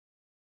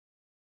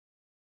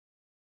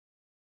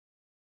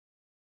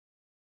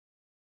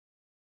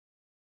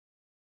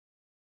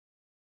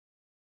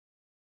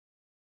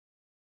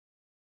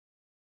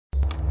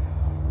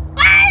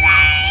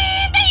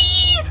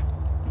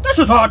This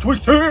is Hot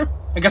Tweaks here.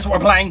 And guess what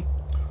we're playing?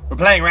 We're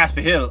playing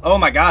RaspyHill. Oh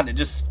my god, it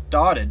just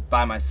started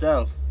by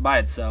itself.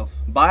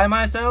 By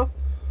myself?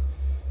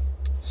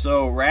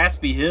 So,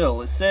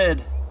 RaspyHill, it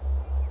said...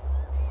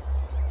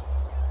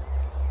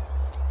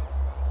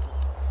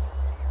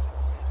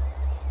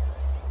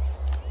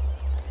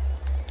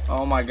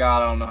 Oh my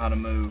god, I don't know how to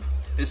move.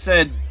 It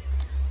said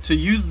to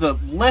use the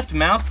left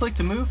mouse click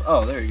to move.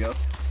 Oh, there you go.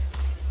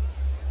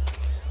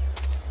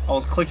 I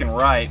was clicking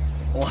right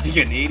like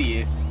an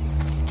idiot.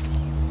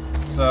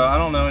 So, I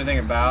don't know anything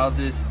about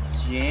this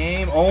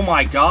game. Oh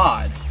my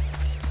god.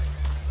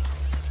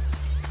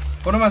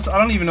 What am I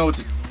don't even know what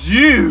to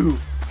do.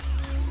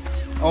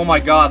 Oh my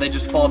god, they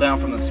just fall down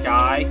from the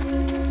sky.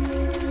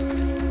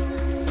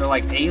 They're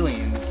like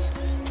aliens.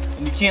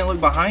 And you can't look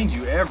behind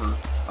you ever,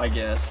 I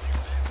guess.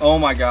 Oh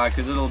my god,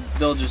 because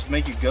they'll just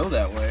make you go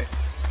that way.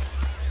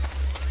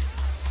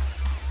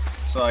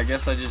 So I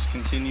guess I just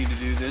continue to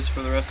do this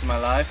for the rest of my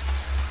life.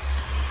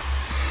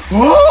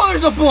 Oh,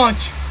 there's a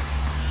bunch!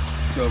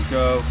 Go,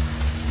 go.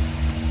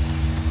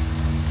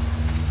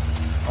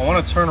 I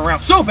want to turn around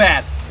so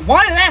bad!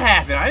 Why did that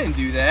happen? I didn't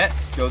do that.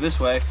 Go this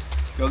way.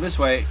 Go this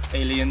way,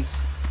 aliens.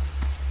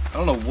 I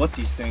don't know what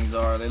these things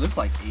are. They look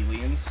like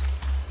aliens.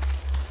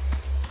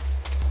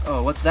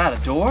 Oh, what's that?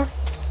 A door?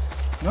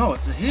 No,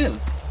 it's a hill.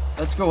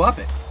 Let's go up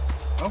it.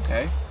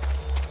 Okay.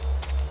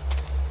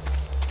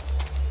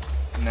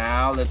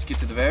 Now, let's get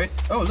to the very...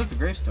 Oh, look, the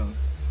gravestone.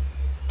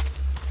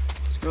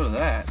 Let's go to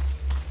that.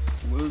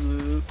 What's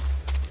up?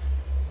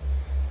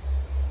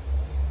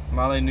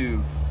 Mali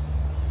Nuv.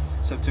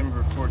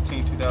 September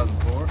 14,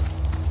 2004.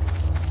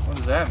 What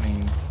does that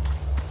mean?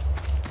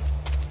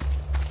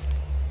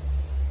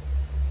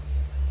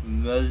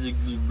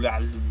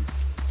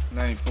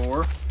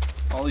 94.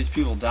 All these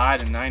people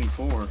died in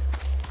 94.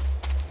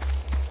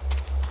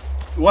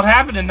 What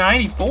happened in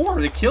 94?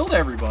 They killed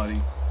everybody.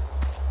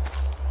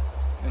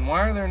 And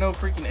why are there no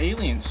freaking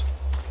aliens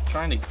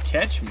trying to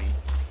catch me?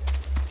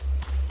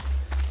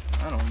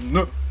 I don't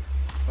know.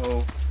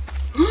 Oh.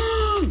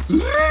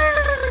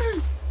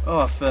 Oh,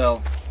 I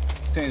fell.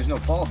 Dang, there's no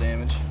fall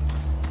damage.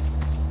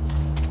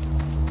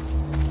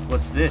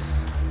 What's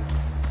this?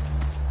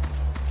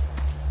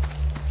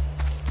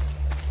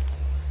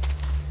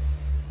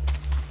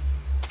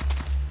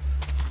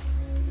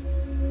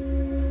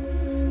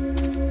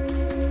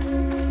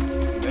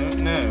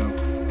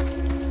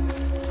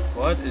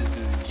 What is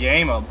this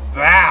game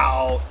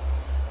about?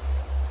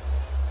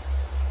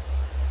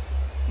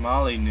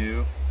 Mali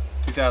knew.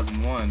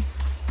 2001.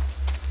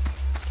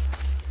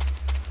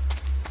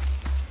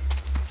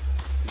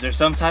 Is there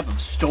some type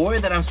of story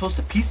that I'm supposed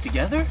to piece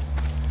together?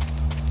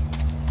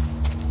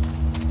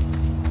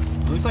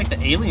 Looks like the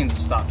aliens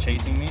have stopped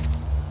chasing me.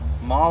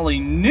 Mali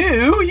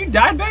knew? You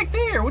died back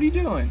there. What are you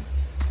doing?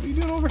 What are you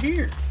doing over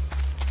here?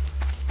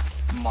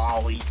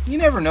 Molly. You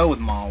never know with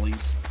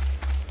Mollies.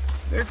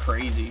 They're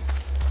crazy.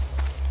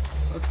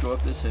 Let's go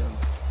up this hill.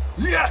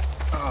 Yeah!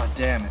 Oh,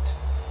 damn it.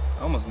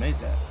 I almost made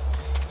that.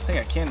 I think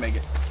I can make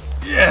it.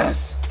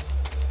 Yes!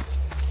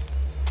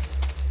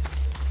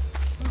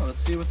 Oh,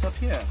 let's see what's up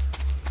here.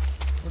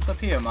 What's up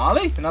here?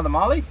 Molly? Another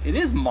Molly? It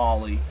is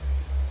Molly.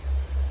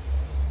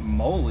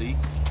 Molly?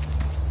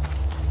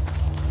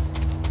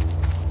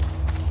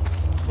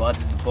 What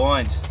is the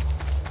point?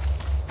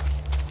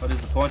 What is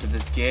the point of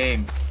this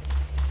game?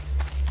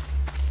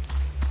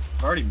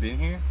 I've already been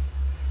here.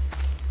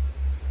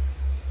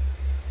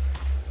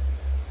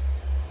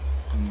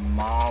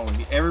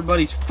 Molly.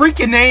 Everybody's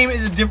freaking name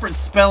is a different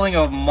spelling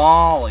of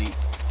Molly.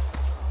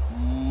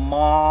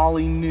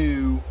 Molly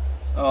knew.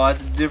 Oh,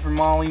 that's a different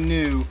Molly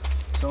knew.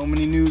 So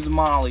many news of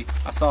Molly.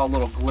 I saw a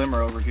little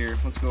glimmer over here.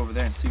 Let's go over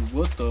there and see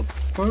what the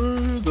fuck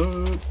is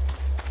up.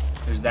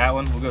 There's that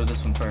one. We'll go to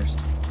this one first.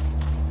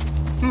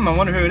 I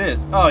wonder who it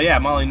is. Oh yeah,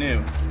 Molly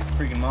knew.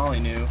 Freaking Molly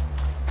knew.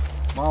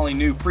 Molly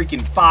knew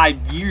freaking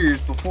 5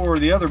 years before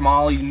the other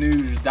Molly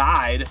News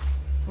died.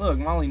 Look,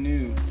 Molly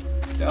knew.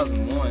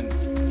 2001.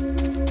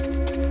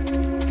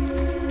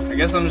 I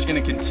guess I'm just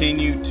gonna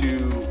continue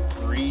to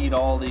read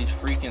all these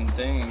freaking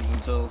things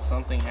until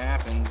something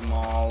happens,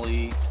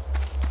 Molly.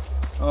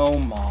 Oh,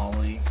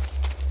 Molly.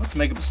 Let's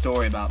make up a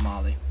story about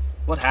Molly.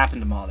 What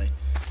happened to Molly?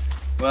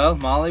 Well,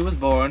 Molly was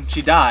born.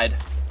 She died.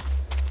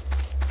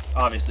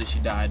 Obviously, she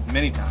died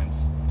many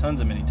times.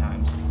 Tons of many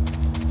times.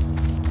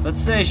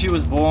 Let's say she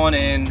was born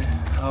in,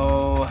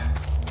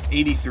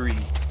 83.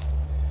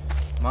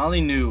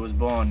 Molly New was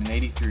born in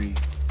 83.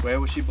 Where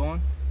was she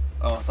born?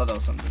 Oh, I thought that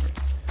was something different.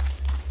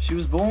 She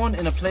was born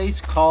in a place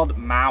called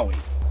Maui.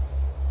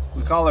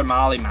 We call her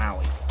Molly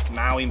Maui.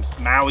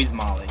 Maui's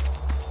Molly.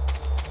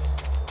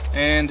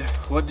 And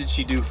what did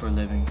she do for a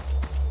living?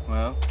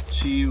 Well,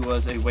 she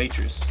was a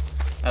waitress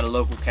at a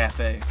local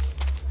cafe.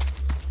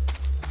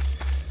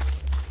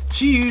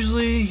 She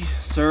usually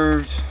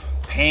served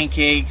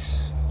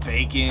pancakes,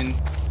 bacon,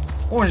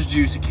 orange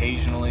juice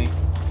occasionally.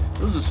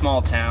 It was a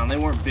small town. They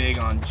weren't big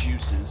on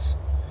juices.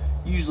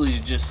 Usually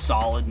just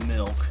solid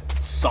milk.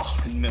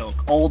 Solid milk.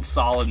 Old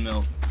solid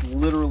milk.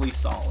 Literally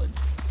solid.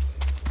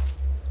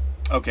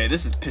 Okay,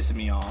 this is pissing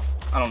me off.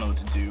 I don't know what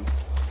to do.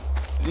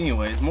 But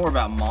anyways, more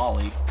about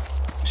Molly.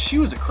 She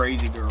was a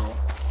crazy girl.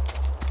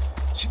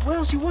 She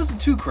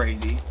wasn't too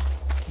crazy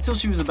until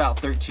she was about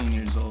 13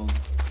 years old.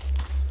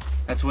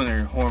 That's when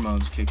her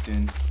hormones kicked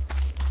in.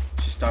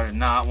 She started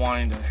not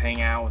wanting to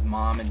hang out with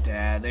mom and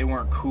dad. They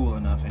weren't cool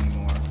enough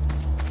anymore.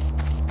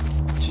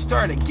 She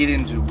started to get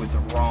into with the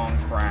wrong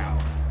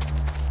crowd.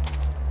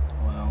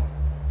 Well,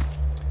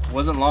 it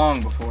wasn't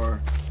long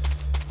before,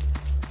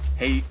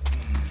 I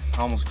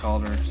almost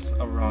called her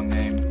a wrong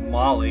name,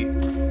 Molly.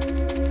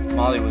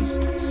 Molly was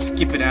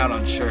skipping out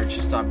on church. She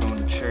stopped going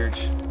to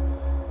church.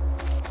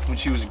 When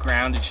she was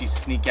grounded, she'd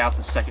sneak out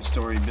the second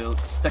story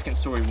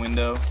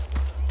window.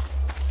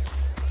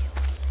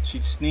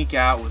 She'd sneak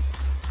out with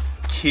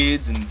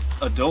kids and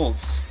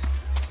adults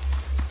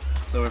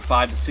that were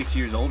 5 to 6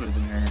 years older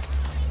than her.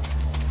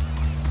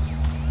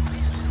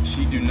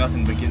 She'd do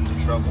nothing but get into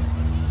trouble.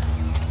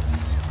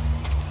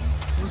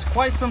 It was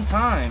quite some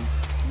time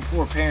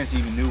before parents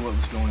even knew what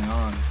was going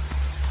on.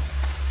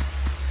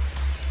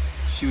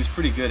 She was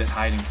pretty good at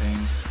hiding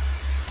things.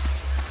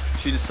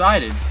 She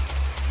decided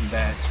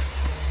that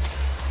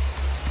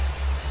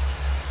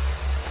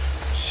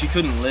she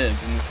couldn't live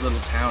in this little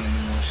town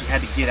anymore. She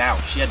had to get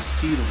out. She had to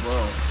see the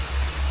world.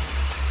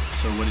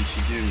 So what did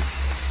she do?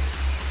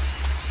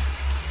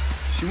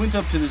 She went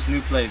up to this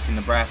new place in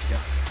Nebraska.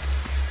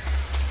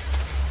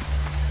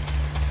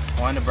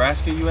 Why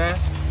Nebraska, you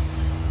ask?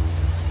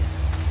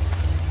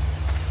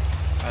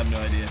 I have no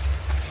idea.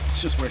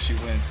 It's just where she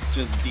went.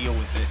 Just deal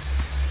with it.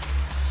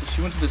 So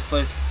she went to this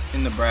place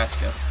in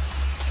Nebraska.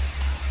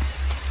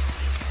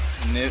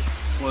 And it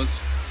was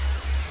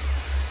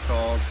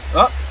called...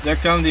 Oh, there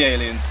come the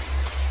aliens.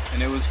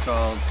 And it was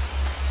called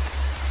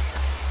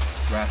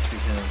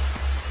RaspyHill.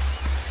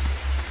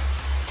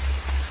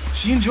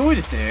 She enjoyed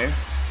it there.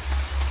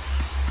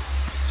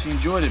 She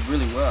enjoyed it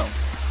really well.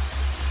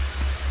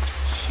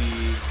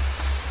 She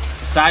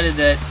decided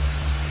that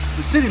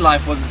the city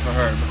life wasn't for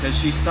her because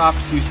she stopped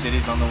a few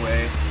cities on the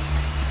way.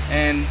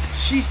 And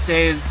she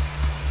stayed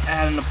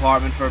at an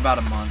apartment for about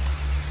a month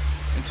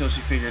until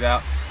she figured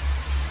out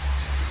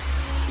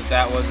that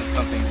that wasn't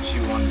something that she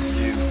wanted to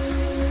do.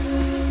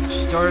 She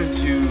started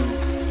to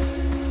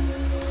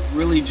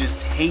really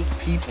just hate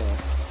people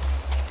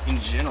in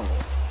general.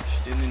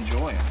 She didn't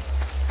enjoy them.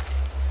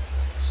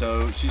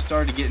 So she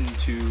started to get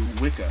into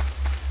Wicca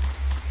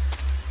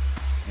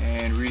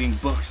and reading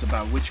books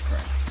about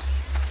witchcraft.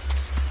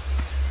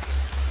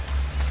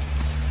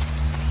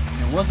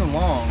 And it wasn't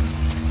long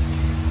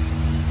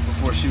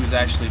before she was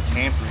actually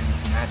tampering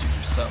with magic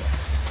herself.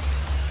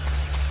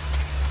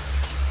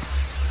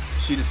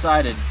 She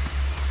decided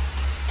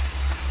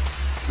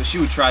that she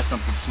would try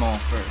something small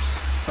first,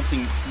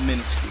 something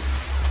minuscule.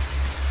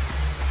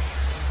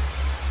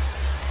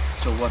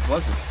 So what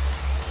was it?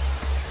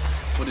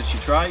 What did she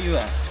try, you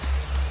ask?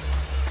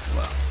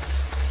 Well,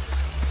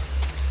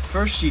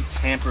 first she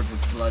tampered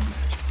with blood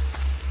magic.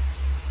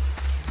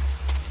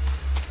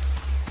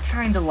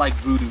 Kinda like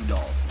voodoo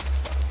dolls and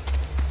stuff.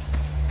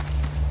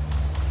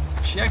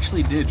 She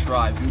actually did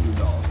try voodoo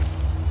dolls.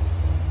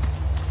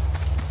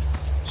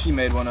 She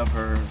made one of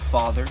her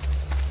father,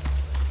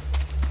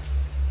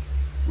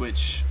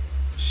 which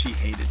she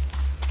hated.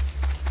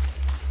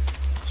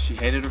 She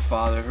hated her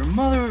father. Her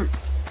mother,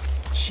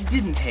 she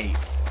didn't hate.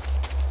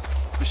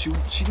 But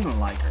she didn't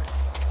like her.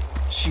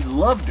 She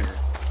loved her,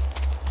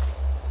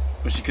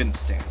 but she couldn't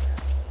stand her.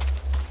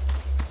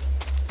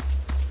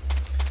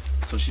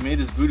 So she made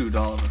this voodoo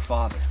doll of her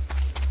father.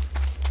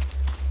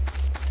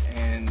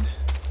 And,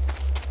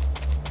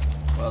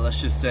 well,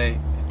 let's just say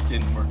it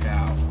didn't work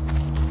out.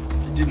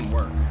 It didn't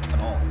work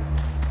at all.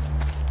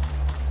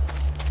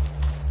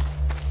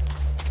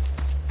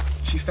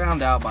 She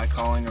found out by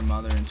calling her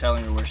mother and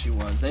telling her where she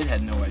was. They'd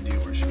had no idea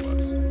where she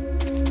was.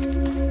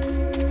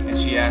 And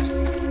she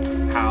asked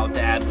how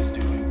Dad was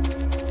doing,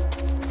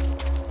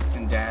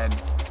 and Dad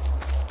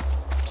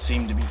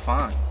seemed to be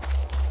fine.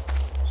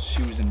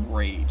 She was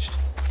enraged,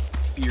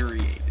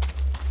 infuriated.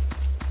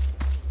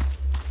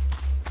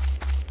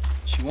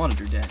 She wanted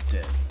her dad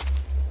dead.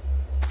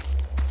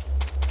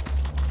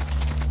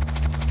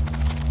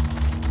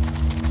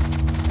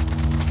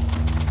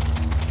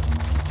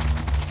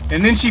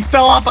 And then she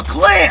fell off a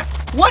cliff!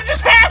 What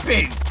just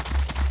happened?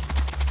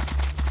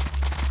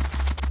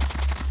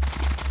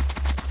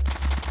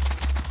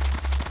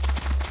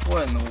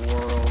 What in the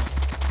world?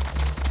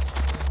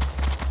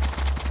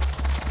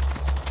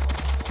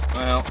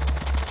 Well,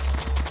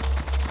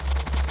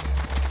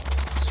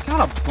 it's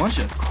got a bunch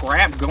of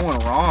crap going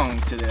wrong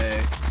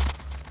today.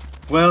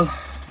 Well,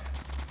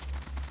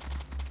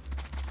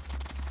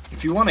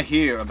 if you want to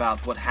hear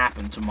about what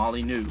happened to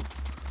Molly New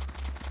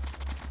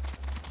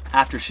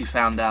after she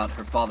found out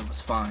her father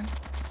was fine,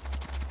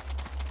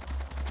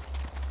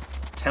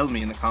 tell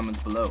me in the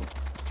comments below,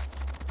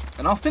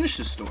 and I'll finish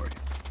this story.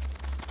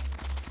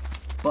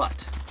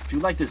 But if you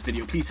like this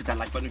video, please hit that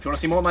like button. If you want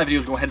to see more of my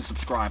videos, go ahead and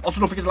subscribe. Also,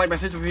 don't forget to like my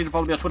Facebook page and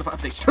follow me on Twitter for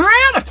updates. Turn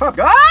the top,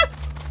 guys!